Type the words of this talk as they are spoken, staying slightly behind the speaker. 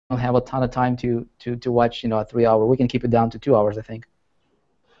have a ton of time to watch, a 3-hour. We can keep it down to 2 hours, I think.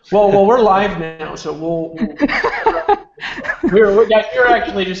 Well, we're live now, so we're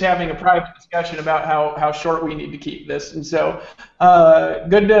actually just having a private discussion about how short we need to keep this, and so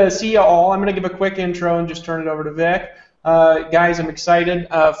good to see you all. I'm going to give a quick intro and just turn it over to Vic. Guys, I'm excited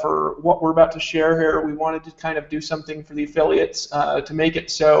for what we're about to share here. We wanted to kind of do something for the affiliates to make it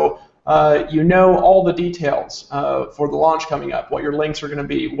so you know all the details for the launch coming up, what your links are going to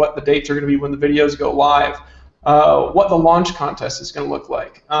be, what the dates are going to be when the videos go live, what the launch contest is going to look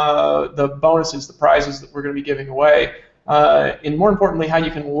like, the bonuses, the prizes that we're going to be giving away, and more importantly, how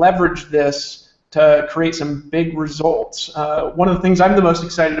you can leverage this to create some big results. One of the things I'm the most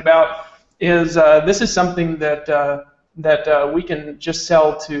excited about is this is something that we can just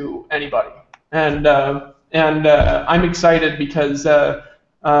sell to anybody, and I'm excited because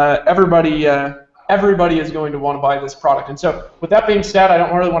everybody is going to want to buy this product. And so, with that being said, I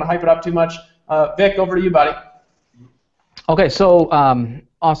don't really want to hype it up too much. Vic, over to you, buddy. Okay, so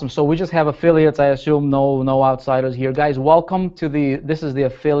awesome. So we just have affiliates. I assume no outsiders here, guys. Welcome to this is the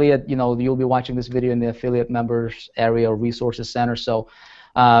affiliate. You'll be watching this video in the affiliate members area or resources center. So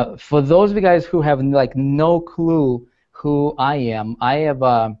for those of you guys who have like no clue who I am,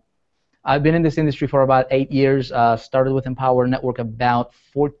 I've been in this industry for about 8 years. Started with Empower Network about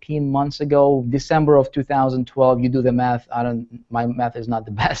 14 months ago, December of 2012. You do the math. My math is not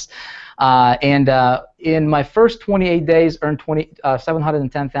the best. And in my first 28 days, earned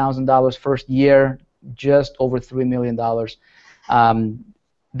 $710,000 first year, just over $3 million.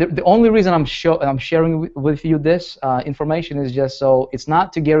 The only reason I'm sharing with you this information is just so it's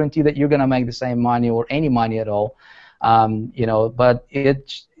not to guarantee that you're going to make the same money or any money at all, but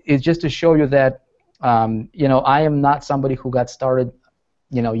it's just to show you that I am not somebody who got started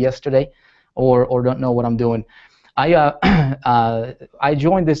yesterday or don't know what I'm doing. I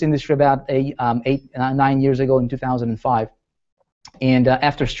joined this industry about 9 years ago in 2005, and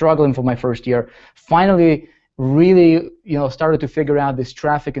after struggling for my first year, finally really started to figure out this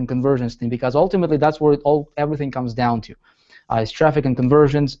traffic and conversions thing, because ultimately that's where everything comes down to. It's traffic and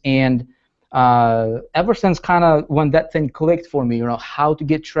conversions, and ever since kind of when that thing clicked for me, how to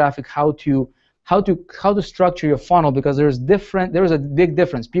get traffic, how to structure your funnel, because there's a big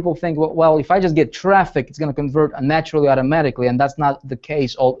difference. People think, well, if I just get traffic, it's going to convert naturally, automatically, and that's not the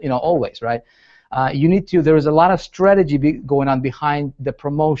case always, right? There is a lot of strategy going on behind the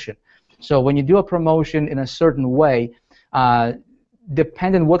promotion. So when you do a promotion in a certain way,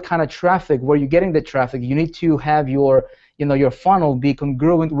 depending what kind of traffic, where you're getting the traffic, you need to have your funnel be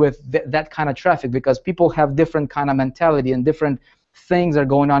congruent with that kind of traffic, because people have different kind of mentality and different things are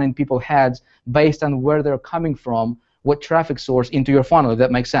going on in people's heads based on where they're coming from, what traffic source into your funnel, if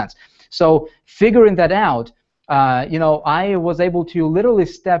that makes sense. So figuring that out, I was able to literally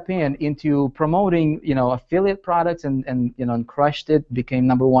step into promoting, affiliate products and crushed it, became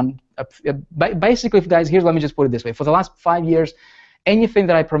 #1. Basically, guys, let me just put it this way. For the last 5 years, anything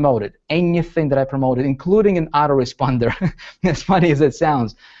that I promoted, including an autoresponder, as funny as it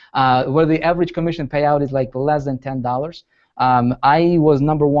sounds, where the average commission payout is like less than $10, I was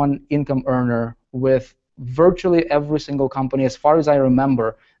 #1 income earner with virtually every single company, as far as I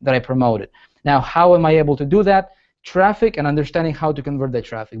remember, that I promoted. Now, how am I able to do that? Traffic and understanding how to convert that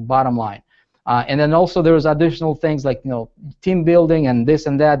traffic, bottom line. And then also there's additional things like team building and this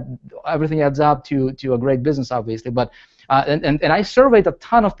and that. Everything adds up to a great business, obviously. But and I surveyed a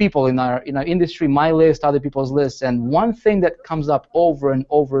ton of people in our industry, my list, other people's lists, and one thing that comes up over and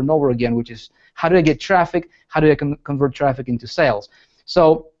over and over again, which is how do I get traffic? How do I convert traffic into sales?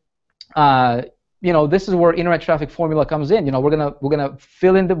 So this is where internet traffic formula comes in. We're gonna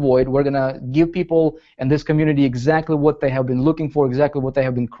fill in the void. We're gonna give people in this community exactly what they have been looking for, exactly what they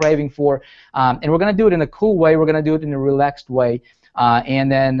have been craving for, and we're gonna do it in a cool way. We're gonna do it in a relaxed way,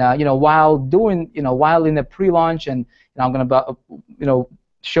 and then while in the pre-launch, and I'm gonna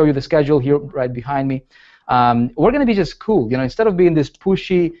show you the schedule here right behind me. We're gonna be just cool. Instead of being this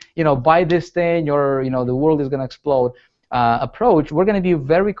pushy, buy this thing or the world is gonna explode. Approach, we're going to be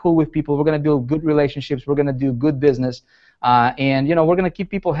very cool with people. We're going to build good relationships. We're going to do good business, and we're going to keep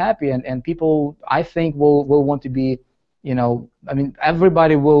people happy. And people, I think, will want to be,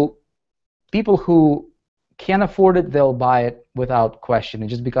 everybody will. People who can afford it, they'll buy it without question,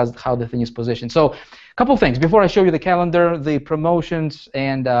 just because of how the thing is positioned. So, a couple things before I show you the calendar, the promotions,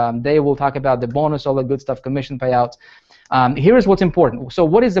 and they will talk about the bonus, all the good stuff, commission payouts. Here is what's important. So,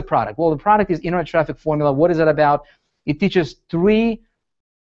 what is the product? Well, the product is Internet Traffic Formula. What is it about? It teaches it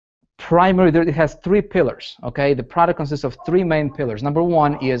has three pillars, okay? The product consists of three main pillars. Number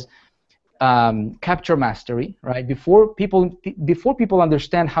one is capture mastery, right? Before people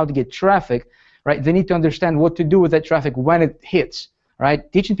understand how to get traffic, right? They need to understand what to do with that traffic when it hits,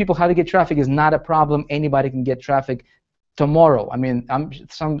 right? Teaching people how to get traffic is not a problem. Anybody can get traffic tomorrow. I mean,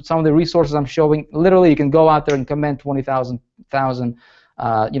 some of the resources I'm showing, literally, you can go out there and comment 20,000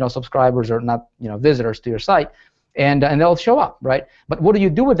 subscribers or not, visitors to your site, and they'll show up, right? But what do you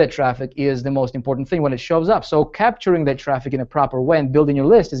do with that traffic is the most important thing when it shows up. So capturing that traffic in a proper way and building your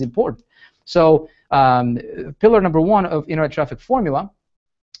list is important. So pillar number 1 of internet traffic formula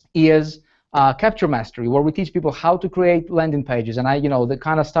is capture mastery, where we teach people how to create landing pages, and the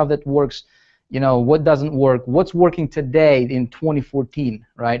kind of stuff that works, what doesn't work, what's working today in 2014,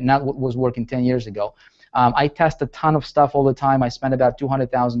 right? Not what was working 10 years ago. I test a ton of stuff all the time. I spend about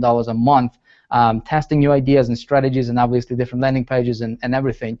 $200,000 a month testing new ideas and strategies, and obviously different landing pages and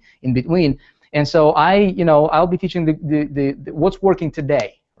everything in between. And so I'll be teaching the what's working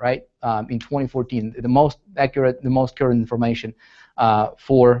today, right? In 2014, the most accurate, the most current information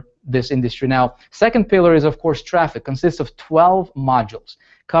for this industry. Now, second pillar is, of course, traffic. Consists of 12 modules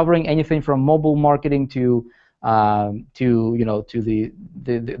covering anything from mobile marketing to the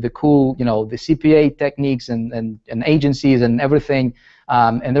cool, the CPA techniques and agencies and everything.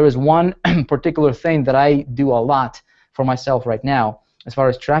 And there is one particular thing that I do a lot for myself right now as far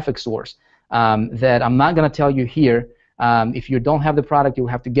as traffic source that I'm not going to tell you here. If you don't have the product, you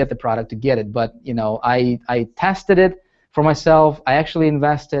have to get the product to get it. But I tested it for myself. I actually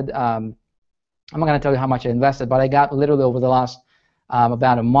invested. I'm not going to tell you how much I invested, but I got literally over the last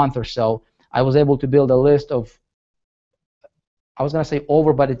about a month or so, I was able to build a list of, I was going to say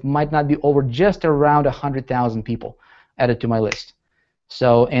over, but it might not be over, just around 100,000 people added to my list.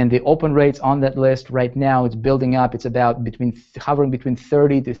 So, and the open rates on that list right now, it's building up. It's about hovering between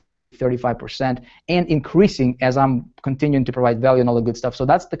 30 to 35% and increasing as I'm continuing to provide value and all the good stuff. So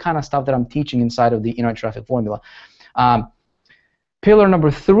that's the kind of stuff that I'm teaching inside of the internet traffic formula. Pillar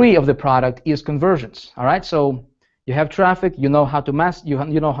number 3 of the product is conversions. All right, so you have traffic, you know how to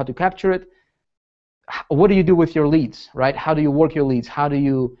you know how to capture it. What do you do with your leads, right? How do you work your leads? How do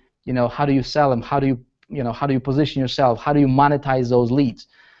you sell them? How do you position yourself? How do you monetize those leads?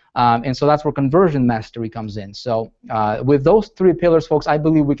 And so that's where conversion mastery comes in. So with those 3 pillars, folks, I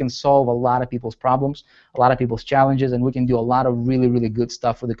believe we can solve a lot of people's problems, a lot of people's challenges, and we can do a lot of really, really good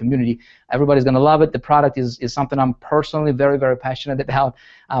stuff for the community. Everybody's going to love it. The product is something I'm personally very, very passionate about.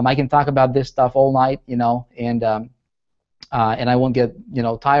 I can talk about this stuff all night, and I won't get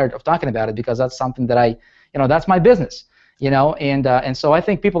tired of talking about it, because that's something that that's my business. And so I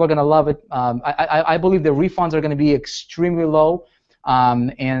think people are going to love it. I believe the refunds are going to be extremely low.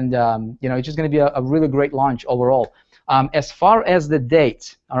 It's just going to be a really great launch overall. As far as the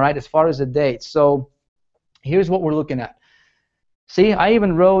dates, all right, so here's what we're looking at. See, I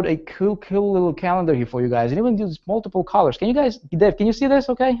even wrote a cool little calendar here for you guys, and even use multiple colors. Can you guys, Dave, can you see this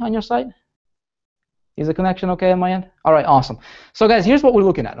okay on your site? Is the connection okay on my end? All right, awesome. So guys, here's what we're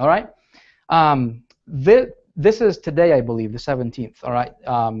looking at, all right? This is today, I believe, the 17th, all right?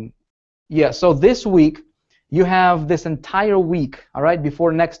 Yeah, so this week, you have this entire week, all right,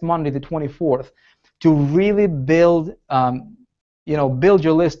 before next Monday, the 24th, to really build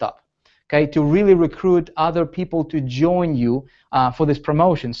your list up, okay, to really recruit other people to join you for this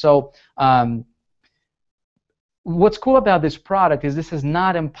promotion. So what's cool about this product is this is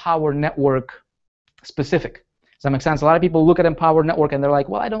not Empower Network specific. Does that make sense? A lot of people look at Empower Network and they're like,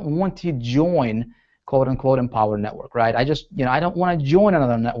 well, I don't want to join, quote unquote, Empower Network, right? I just, I don't want to join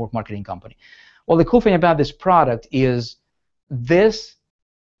another network marketing company. Well, the cool thing about this product is this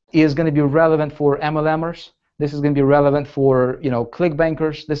is going to be relevant for MLMers. This is going to be relevant for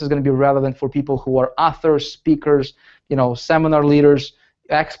ClickBankers. This is going to be relevant for people who are authors, speakers, seminar leaders,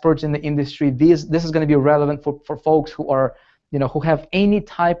 experts in the industry. This is going to be relevant for folks who are who have any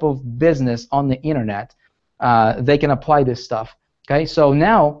type of business on the internet. They can apply this stuff. Okay, so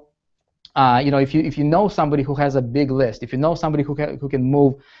now if you know somebody who has a big list, if you know somebody who can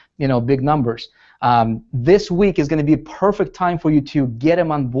move big numbers, this week is going to be a perfect time for you to get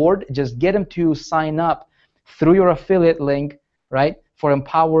them on board. Just get them to sign up through your affiliate link, right, for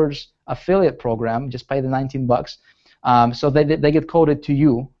Empower's affiliate program. Just pay the $19, so they get coded to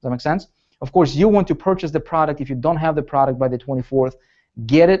you. Does that make sense? Of course, you want to purchase the product. If you don't have the product by the 24th,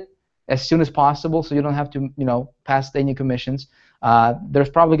 get it as soon as possible, so you don't have to pass any commissions. There's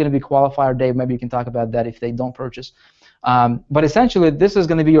probably going to be qualifier day. Maybe you can talk about that if they don't purchase. But essentially, this is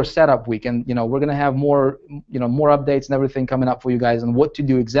going to be your setup week, and we're going to have more updates and everything coming up for you guys on what to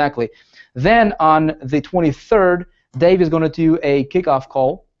do exactly. Then on the 23rd, Dave is going to do a kickoff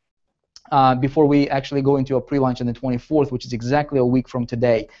call before we actually go into a pre-launch on the 24th, which is exactly a week from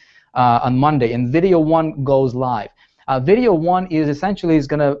today. on Monday, and video 1 goes live. Video 1 is essentially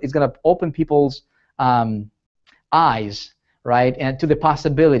gonna open people's eyes, right, and to the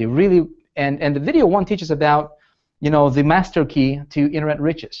possibility, really, and the video 1 teaches about, the master key to internet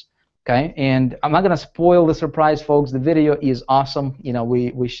riches. Okay, and I'm not gonna spoil the surprise, folks. The video is awesome.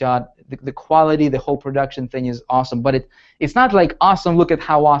 We shot the quality, the whole production thing is awesome. But it's not like awesome. Look at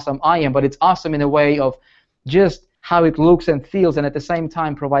how awesome I am. But it's awesome in a way of just how it looks and feels, and at the same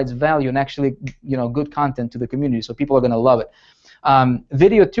time provides value and actually, good content to the community. So people are gonna love it.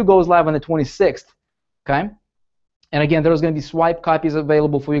 Video 2 goes live on the 26th. Okay, and again, there's gonna be swipe copies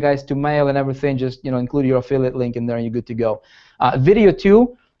available for you guys to mail and everything. Just include your affiliate link in there, and you're good to go. Video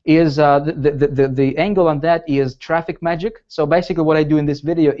 2 is the angle on that is traffic magic. So basically what I do in this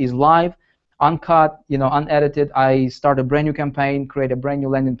video is live, uncut, unedited. I start a brand new campaign, create a brand new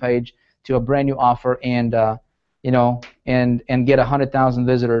landing page to a brand new offer, and and get 100,000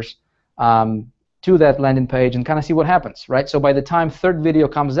 visitors to that landing page and kind of see what happens, right? So by the time third video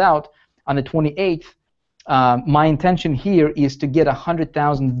comes out on the 28th, my intention here is to get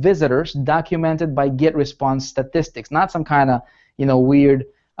 100,000 visitors documented by get response statistics, not some kind of weird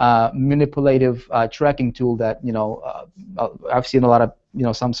manipulative tracking tool that I've seen a lot of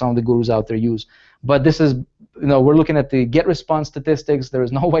some of the gurus out there use. But this is we're looking at the get response statistics. There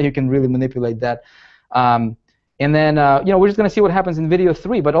is no way you can really manipulate that. And then we're just going to see what happens in video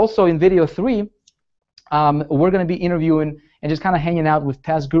 3. But also in video 3, we're going to be interviewing and just kind of hanging out with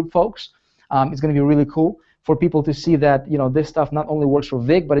test group folks. It's going to be really cool for people to see that this stuff not only works for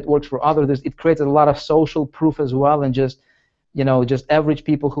Vick, but it works for others. It creates a lot of social proof as well, and just just average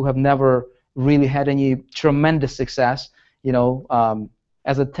people who have never really had any tremendous success,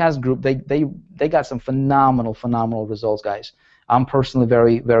 as a test group, they got some phenomenal results, guys. I'm personally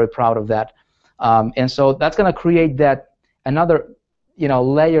very, very proud of that. And so that's going to create that another,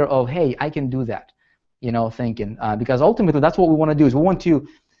 layer of, hey, I can do that, thinking. Because ultimately that's what we want to do, is we want to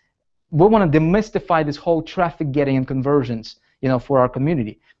demystify this whole traffic getting and conversions, for our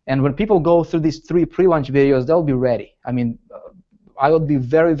community. And when people go through these 3 pre-launch videos, they'll be ready. I mean, I would be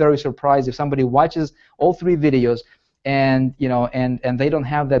very, very surprised if somebody watches all 3 videos and and they don't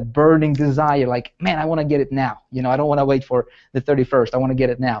have that burning desire, like, man, I want to get it now. I don't want to wait for the 31st. I want to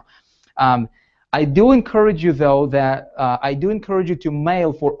get it now. I do encourage you, though, that I do encourage you to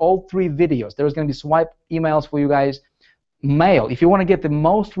mail for all 3 videos. There's going to be swipe emails for you guys. Mail. If you want to get the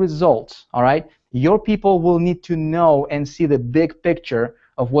most results, all right, your people will need to know and see the big picture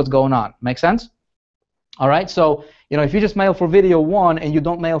of what's going on. Make sense? All right, so if you just mail for video 1 and you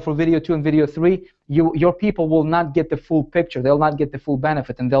don't mail for video 2 and video 3, your people will not get the full picture. They'll not get the full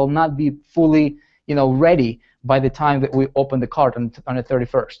benefit, and they'll not be fully ready by the time that we open the cart on the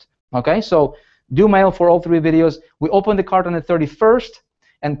 31st. Okay, so do mail for all 3 videos. We open the cart on the 31st,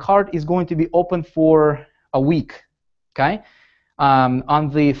 and cart is going to be open for a week. Okay, on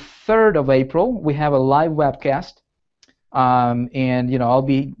the 3rd of April, we have a live webcast. And I'll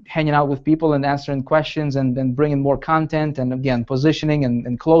be hanging out with people and answering questions and bringing more content, and again positioning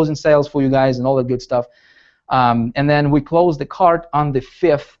and closing sales for you guys and all that good stuff. And then we close the cart on the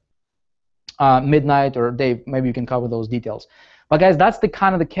 5th, midnight, or Dave, maybe you can cover those details. But guys, that's the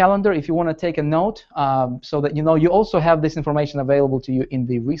kind of the calendar. If you want to take a note, so that you also have this information available to you in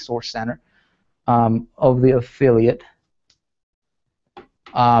the resource center of the affiliate,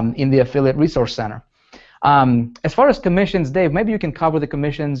 in the affiliate resource center. As far as commissions, Dave, maybe you can cover the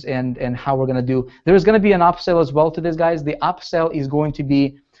commissions and how we're going to do. There's going to be an upsell as well to this, guys. The upsell is going to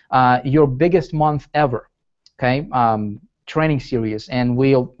be your biggest month ever, okay? Training series, and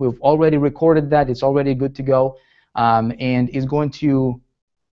we've already recorded that. It's already good to go, and is going to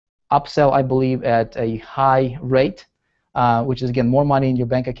upsell, I believe, at a high rate, which is, again, more money in your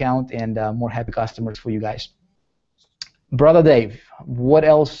bank account and more happy customers for you guys. Brother Dave, what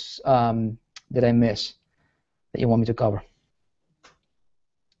else did I miss that you want me to cover? I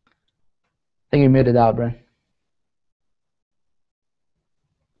think you muted out, Brent.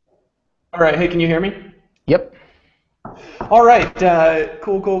 All right. Hey, can you hear me? Yep. All right.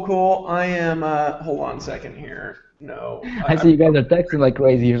 Cool. I am. Hold on a second here. No. I see you guys are texting like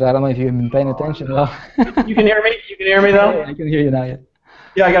crazy, so I don't know if you've been paying attention. Well. You can hear me? You can hear me, though? Yeah, I can hear you now, yeah.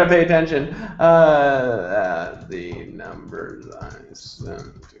 Yeah, I got to pay attention. The numbers I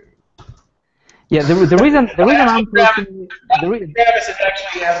sent to. Yeah, the reason I'm Travis is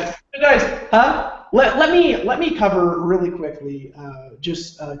actually asking. Guys, let me cover really quickly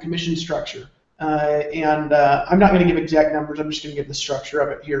just commission structure, and I'm not going to give exact numbers. I'm just going to give the structure of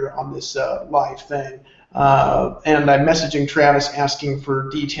it here on this live thing. And I'm messaging Travis asking for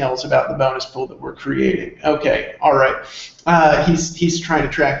details about the bonus pool that we're creating. Okay, all right. He's trying to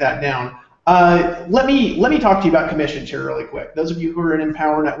track that down. Let me talk to you about commissions here really quick. Those of you who are in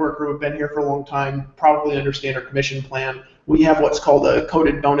Empower Network or have been here for a long time probably understand our commission plan. We have what's called a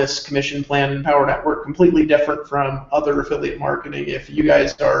coded bonus commission plan in Empower Network, completely different from other affiliate marketing. If you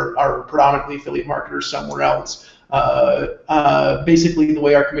guys are predominantly affiliate marketers somewhere else, basically the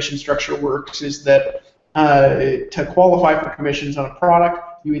way our commission structure works is that to qualify for commissions on a product,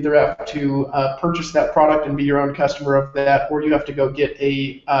 you either have to purchase that product and be your own customer of that, or you have to go get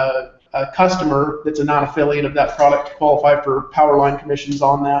a customer that's a non-affiliate of that product to qualify for Powerline commissions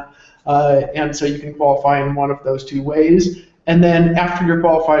on that. And so you can qualify in one of those two ways. And then after you're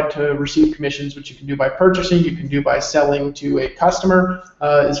qualified to receive commissions, which you can do by purchasing, you can do by selling to a customer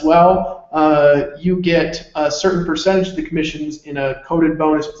as well, you get a certain percentage of the commissions in a coded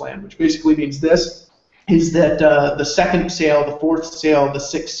bonus plan, which basically means this, is that the second sale, the fourth sale, the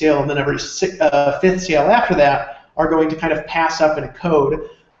sixth sale, and then every fifth sale after that are going to kind of pass up in a code.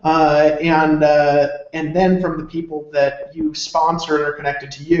 And then from the people that you sponsor and are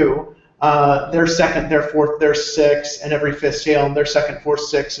connected to you, their second, their fourth, their sixth, and every fifth sale, and their second, fourth,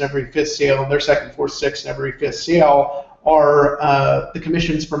 sixth, and every fifth sale, and their second, fourth, sixth, and every fifth sale are the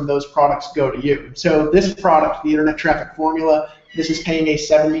commissions from those products go to you. So this product, the Internet Traffic Formula, this is paying a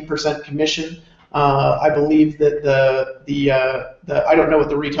 70% commission. I believe that I don't know what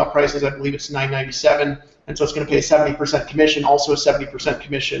the retail price is. I believe it's $9.97, and so it's going to pay a 70% commission. Also a 70%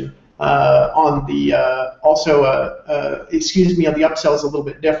 commission on the excuse me, on the upsell is a little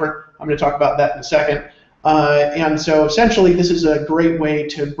bit different. I'm going to talk about that in a second. And so essentially, this is a great way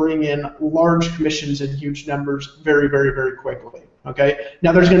to bring in large commissions in huge numbers very, very, very quickly. Okay.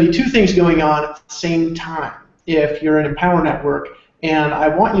 Now there's going to be two things going on at the same time if you're in Empower Network. And I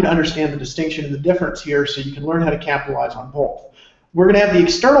want you to understand the distinction and the difference here so you can learn how to capitalize on both. We're going to have the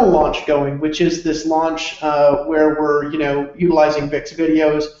external launch going, which is this launch where we're, utilizing Vick's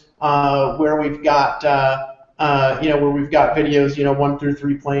videos, where we've got, videos, 1 through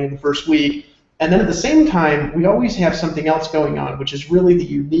 3 playing in the first week. And then at the same time, we always have something else going on, which is really the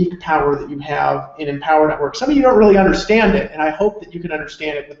unique power that you have in Empower Network. Some of you don't really understand it, and I hope that you can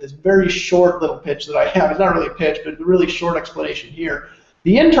understand it with this very short little pitch that I have. It's not really a pitch, but a really short explanation here.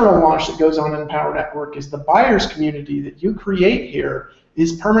 The internal launch that goes on in Empower Network is the buyers community that you create here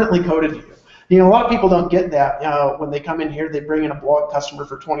is permanently coded to you. A lot of people don't get that. When they come in here, they bring in a blog customer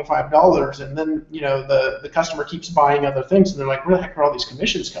for $25, and then the customer keeps buying other things, and they're like, where the heck are all these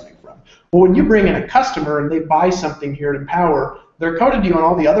commissions coming from? Well, when you bring in a customer and they buy something here at Empower, they're coded to you on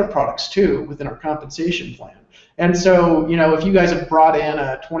all the other products too within our compensation plan. And so, if you guys have brought in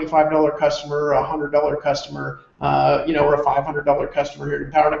a $25 customer, a $100 customer, or a $500 customer here at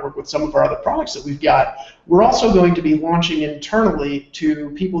Empower Network with some of our other products that we've got, we're also going to be launching internally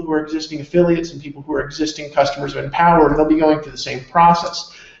to people who are existing affiliates and people who are existing customers of Empower, and they'll be going through the same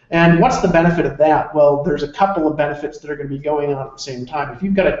process. And what's the benefit of that? Well, there's a couple of benefits that are going to be going on at the same time. If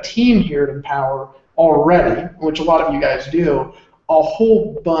you've got a team here at Empower already, which a lot of you guys do, a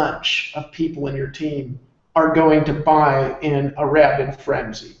whole bunch of people in your team are going to buy in a rabid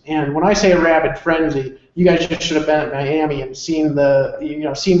frenzy. And when I say a rabid frenzy, you guys just should have been at Miami and seen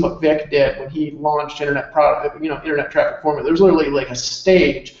seen what Vick did when he launched Internet Traffic Formula. There's literally like a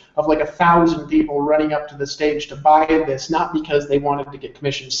stage of like 1,000 people running up to the stage to buy this, not because they wanted to get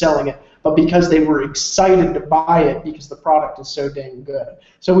commission selling it, but because they were excited to buy it because the product is so dang good.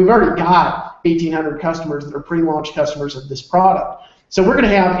 So we've already got 1,800 customers that are pre-launch customers of this product. So we're going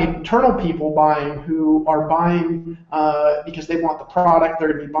to have internal people buying who are buying because they want the product.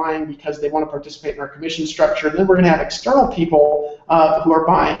 They're going to be buying because they want to participate in our commission structure. And then we're going to have external people who are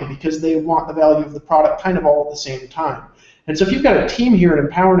buying because they want the value of the product kind of all at the same time. And so if you've got a team here at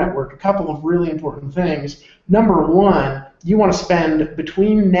Empower Network, a couple of really important things. Number one, you want to spend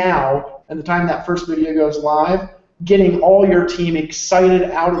between now and the time that first video goes live getting all your team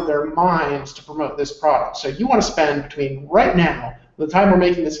excited out of their minds to promote this product. So you want to spend between right now, the time we're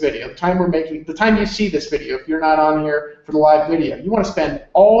making this video, the time you see this video, if you're not on here for the live video, you want to spend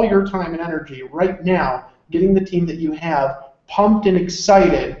all your time and energy right now getting the team that you have pumped and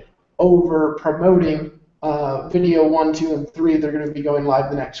excited over promoting video 1, 2, and 3. They're going to be going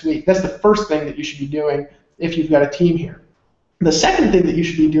live the next week. That's the first thing that you should be doing if you've got a team here. The second thing that you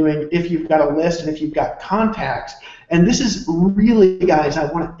should be doing if you've got a list and if you've got contacts, And this is really, guys,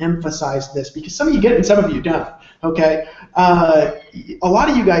 I want to emphasize this because some of you get it and some of you don't. Okay, a lot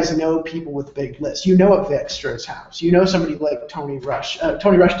of you guys know people with big lists. You know a Vick, Strizheus. You know somebody like Tony Rush.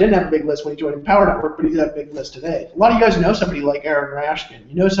 Tony Rush didn't have a big list when he joined Empower Network, but he's got a big list today. A lot of you guys know somebody like Aaron Rashkin.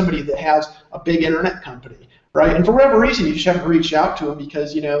 You know somebody that has a big internet company, right? And for whatever reason, you just haven't reached out to them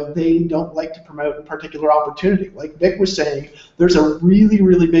because, you know, they don't like to promote a particular opportunity. Like Vick was saying, there's a really,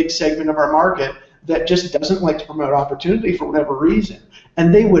 really big segment of our market that just doesn't like to promote opportunity for whatever reason.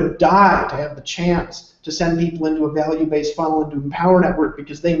 And they would die to have the chance to send people into a value-based funnel into Empower Network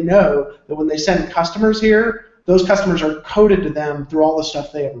because they know that when they send customers here, those customers are coded to them through all the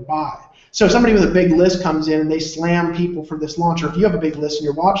stuff they ever buy. So if somebody with a big list comes in and they slam people for this launch, or if you have a big list and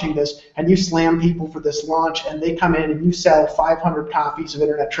you're watching this and you slam people for this launch and they come in and you sell 500 copies of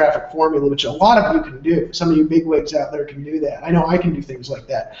Internet Traffic Formula, which a lot of you can do. Some of you bigwigs out there can do that. I know I can do things like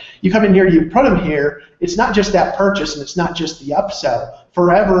that. You come in here, you put them here, it's not just that purchase and it's not just the upsell.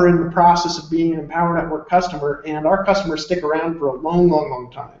 Forever in the process of being an Empower Network customer, and our customers stick around for a long, long,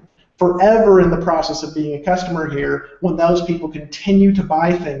 long time. Forever in the process of being a customer here, when those people continue to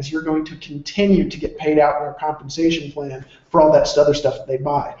buy things, you're going to continue to get paid out in our compensation plan for all that other stuff that they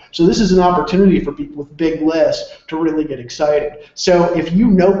buy. So this is an opportunity for people with big lists to really get excited. So if you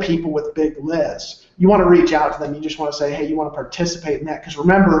know people with big lists, you want to reach out to them. You just want to say, hey, you want to participate in that. Because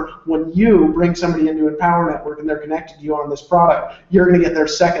remember, when you bring somebody into Empower Network and they're connected to you on this product, you're going to get their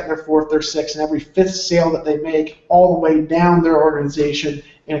second, their fourth, their sixth, and every fifth sale that they make all the way down their organization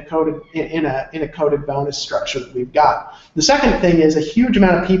in a coded bonus structure that we've got. The second thing is a huge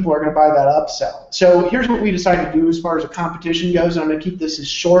amount of people are going to buy that upsell. So here's what we decided to do as far as a competition goes, and I'm going to keep this as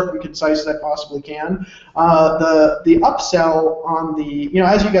short and concise as I possibly can. The upsell on the, you know,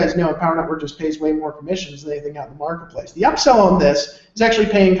 as you guys know, Empower Network just pays way more commissions than anything out in the marketplace. The upsell on this is actually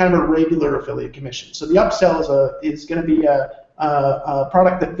paying kind of a regular affiliate commission. So the upsell is going to be a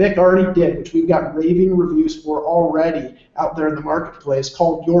product that Vick already did, which we've got raving reviews for already out there in the marketplace,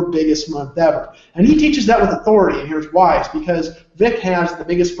 called Your Biggest Month Ever. And he teaches that with authority, and here's why. It's because Vick has the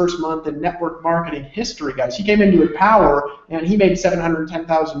biggest first month in network marketing history, guys. He came into Empower, and he made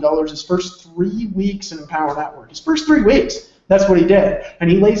 $710,000 his first 3 weeks in Empower Network. His first 3 weeks. That's what he did. And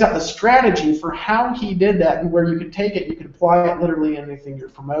he lays out the strategy for how he did that and where you can take it. You can apply it literally in anything you're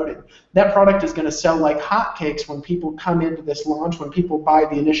promoting. That product is going to sell like hotcakes when people come into this launch. When people buy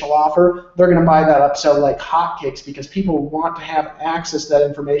the initial offer, they're going to buy that upsell like hotcakes because people want to have access to that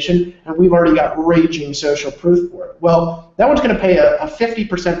information, and we've already got raging social proof for it. Well, that one's going to pay a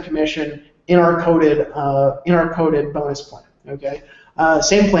 50% commission in our coded bonus plan. Okay.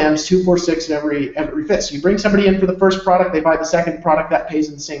 Same plans, 2, 4, 6, and every fifth. So you bring somebody in for the first product, they buy the second product, that pays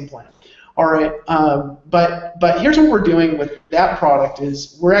in the same plan. All right, but here's what we're doing with that product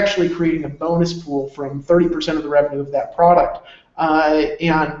is we're actually creating a bonus pool from 30% of the revenue of that product,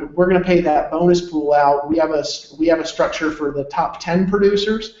 and we're going to pay that bonus pool out. We have a structure for the top 10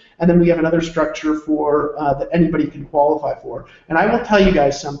 producers, and then we have another structure for that anybody can qualify for. And I will tell you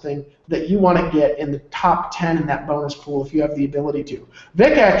guys something that you want to get in the top 10 in that bonus pool if you have the ability to.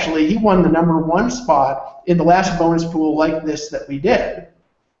 Vick actually, he won the #1 spot in the last bonus pool like this that we did.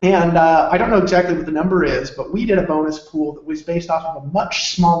 And I don't know exactly what the number is, but we did a bonus pool that was based off of a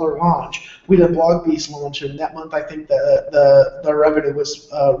much smaller launch. We did a blog beast launch, and that month I think the revenue was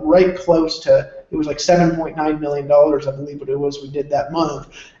right close to, it was like $7.9 million, I believe what it was we did that month.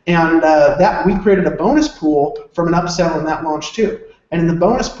 And that we created a bonus pool from an upsell in that launch too. And in the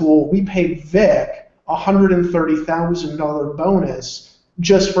bonus pool, we paid Vick a $130,000 bonus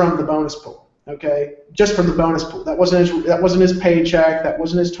just from the bonus pool. Okay, just from the bonus pool. That wasn't his paycheck. That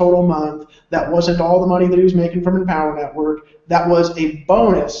wasn't his total month. That wasn't all the money that he was making from Empower Network. That was a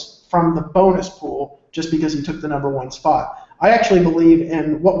bonus from the bonus pool just because he took the #1 spot. I actually believe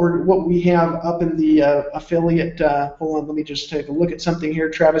in what we have up in the affiliate. Hold on, let me just take a look at something here.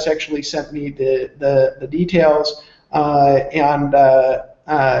 Travis actually sent me the details,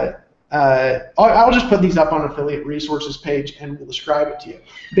 I'll just put these up on affiliate resources page and we'll describe it to you.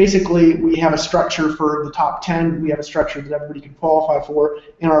 Basically, we have a structure for the top 10. We have a structure that everybody can qualify for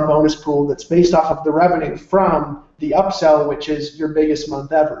in our bonus pool that's based off of the revenue from the upsell, which is your biggest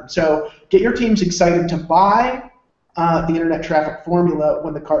month ever. So get your teams excited to buy the Internet Traffic Formula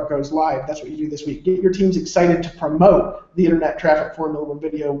when the cart goes live. That's what you do this week. Get your teams excited to promote the Internet Traffic Formula when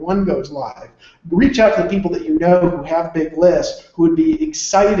video 1 goes live. Reach out to the people that you know who have big lists who would be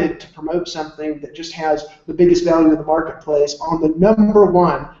excited to promote something that just has the biggest value in the marketplace on the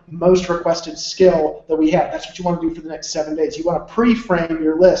 #1 most requested skill that we have. That's what you want to do for the next 7 days. You want to pre-frame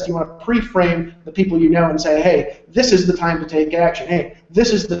your list. You want to pre-frame the people you know and say, hey, this is the time to take action. Hey,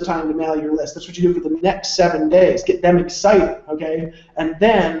 this is the time to mail your list. That's what you do for the next 7 days. Get them excited, okay? And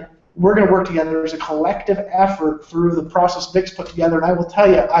then we're going to work together as a collective effort through the process Vick's put together. And I will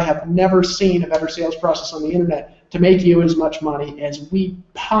tell you, I have never seen a better sales process on the internet to make you as much money as we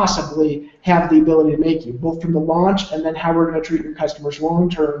possibly have the ability to make you, both from the launch and then how we're going to treat your customers long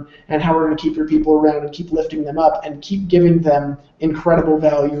term and how we're going to keep your people around and keep lifting them up and keep giving them incredible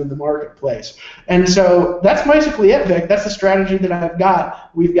value in the marketplace. And so that's basically it, Vick. That's the strategy that I've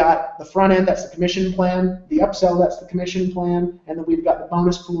got. We've got the front end, that's the commission plan, the upsell, that's the commission plan, and then we've got the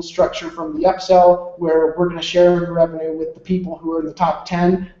bonus pool structure from the upsell where we're going to share the revenue with the people who are in the top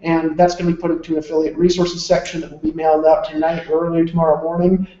 10, and that's going to be put into an affiliate resources section that will be mailed out tonight or early tomorrow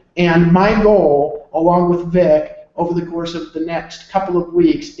morning. And my goal, along with Vick, over the course of the next couple of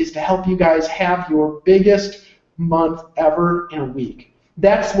weeks is to help you guys have your biggest month ever in a week.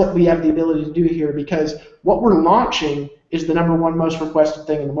 That's what we have the ability to do here, because what we're launching is the #1 most requested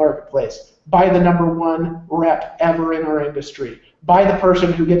thing in the marketplace by the #1 rep ever in our industry, by the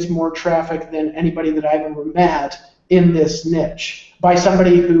person who gets more traffic than anybody that I've ever met in this niche, by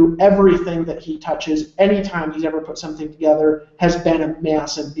somebody who everything that he touches, anytime he's ever put something together, has been a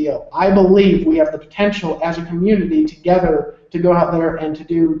massive deal. I believe we have the potential as a community together to go out there and to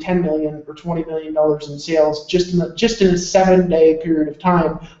do $10 million or $20 million in sales just in a 7-day period of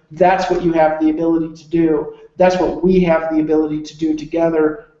time. That's what you have the ability to do. That's what we have the ability to do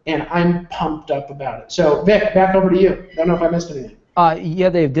together, and I'm pumped up about it. So, Vick, back over to you. I don't know if I missed anything. Yeah,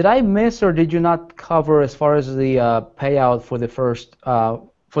 Dave. Did I miss or did you not cover as far as the payout for the first for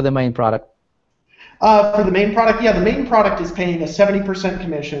the main product? For the main product, yeah, the main product is paying a 70%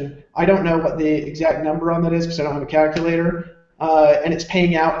 commission. I don't know what the exact number on that is because I don't have a calculator. And it's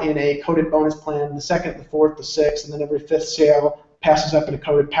paying out in a coded bonus plan, the 2nd, the 4th, the 6th, and then every 5th sale passes up in a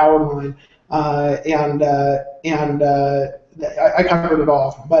coded power line. I covered it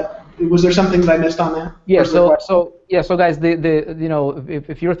all. But was there something that I missed on that? Yeah. So guys,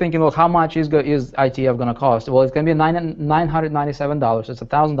 if you're thinking, well, how much is ITF going to cost? Well, it's going to be $997. It's a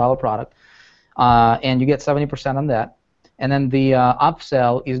 $1,000 product, and you get 70% on that. And then the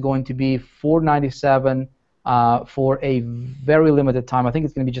upsell is going to be $497 for a very limited time. I think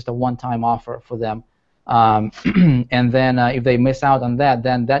it's going to be just a one-time offer for them. And then if they miss out on that,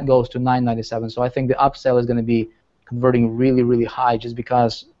 then that goes to $997. So I think the upsell is going to be converting really, really high, just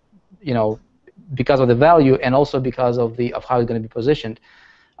because, because of the value and also because of how it's going to be positioned.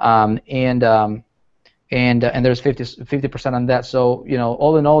 And there's 50% on that. So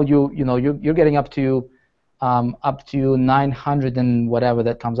all in all, you're getting up to 900 and whatever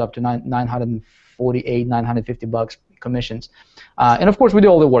that comes up to 948, $950 commissions. And of course, we do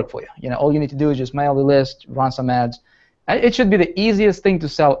all the work for you. All you need to do is just mail the list, run some ads. It should be the easiest thing to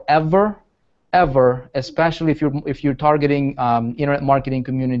sell ever, especially if you're targeting internet marketing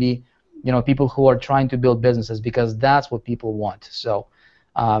community, people who are trying to build businesses, because that's what people want. So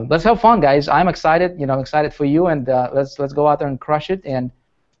let's have fun, guys. I'm excited. I'm excited for you, and let's go out there and crush it. And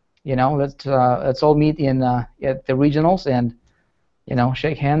let's all meet in at the regionals and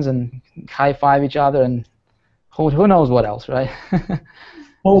shake hands and high five each other, and who knows what else, right?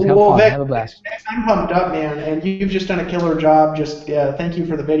 Well, Vick, have a blast. I'm pumped up, man, and you've just done a killer job. Just thank you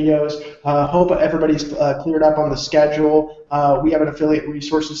for the videos. Hope everybody's cleared up on the schedule. We have an affiliate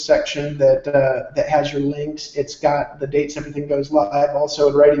resources section that has your links. It's got the dates everything goes live, also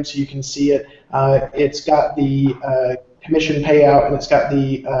in writing so you can see it. It's got the commission payout, and it's got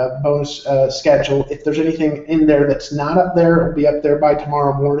the bonus schedule. If there's anything in there that's not up there, it'll be up there by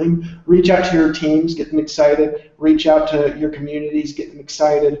tomorrow morning. Reach out to your teams, get them excited. Reach out to your communities, get them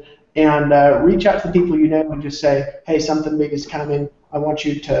excited. And reach out to the people you know and just say, hey, something big is coming. I want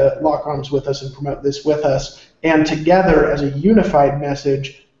you to lock arms with us and promote this with us. And together, as a unified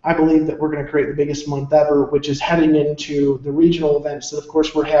message, I believe that we're going to create the biggest month ever, which is heading into the regional events that, of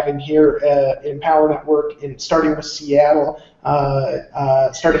course, we're having here in Power Network, starting with Seattle,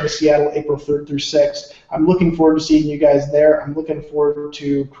 April 3rd through 6th. I'm looking forward to seeing you guys there. I'm looking forward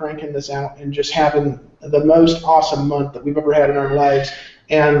to cranking this out and just having the most awesome month that we've ever had in our lives.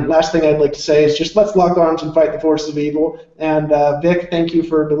 And last thing I'd like to say is just let's lock arms and fight the forces of evil. And Vick, thank you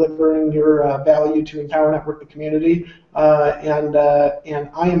for delivering your value to Empower Network, the community. And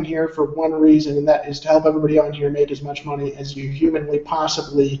I am here for one reason, and that is to help everybody on here make as much money as you humanly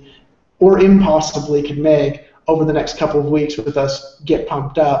possibly or impossibly can make over the next couple of weeks with us get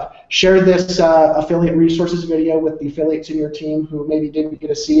pumped up. Share this affiliate resources video with the affiliates in your team who maybe didn't get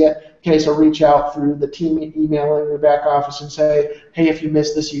to see it. Okay, so reach out through the team email in your back office and say, hey, if you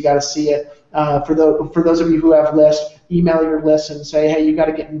missed this, you got to see it. For those of you who have lists, email your list and say, hey, you got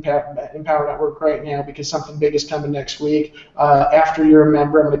to get Empower Network right now because something big is coming next week. After you're a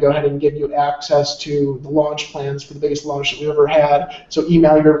member, I'm going to go ahead and give you access to the launch plans for the biggest launch that we've ever had. So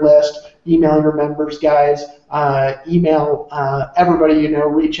email your list, email your members, guys, email everybody you know,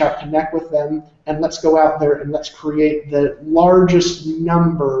 reach out, connect with them, and let's go out there and let's create the largest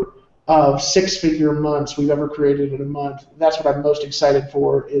number of six-figure months we've ever created in a month. That's what I'm most excited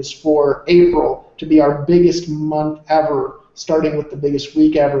for, is for April to be our biggest month ever, starting with the biggest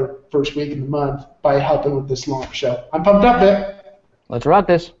week ever, first week of the month, by helping with this launch. So I'm pumped up, Vic. Let's rock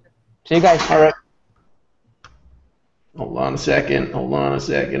this. See you guys. All right. Hold on a second. All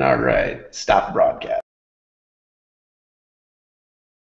right. Stop the broadcast.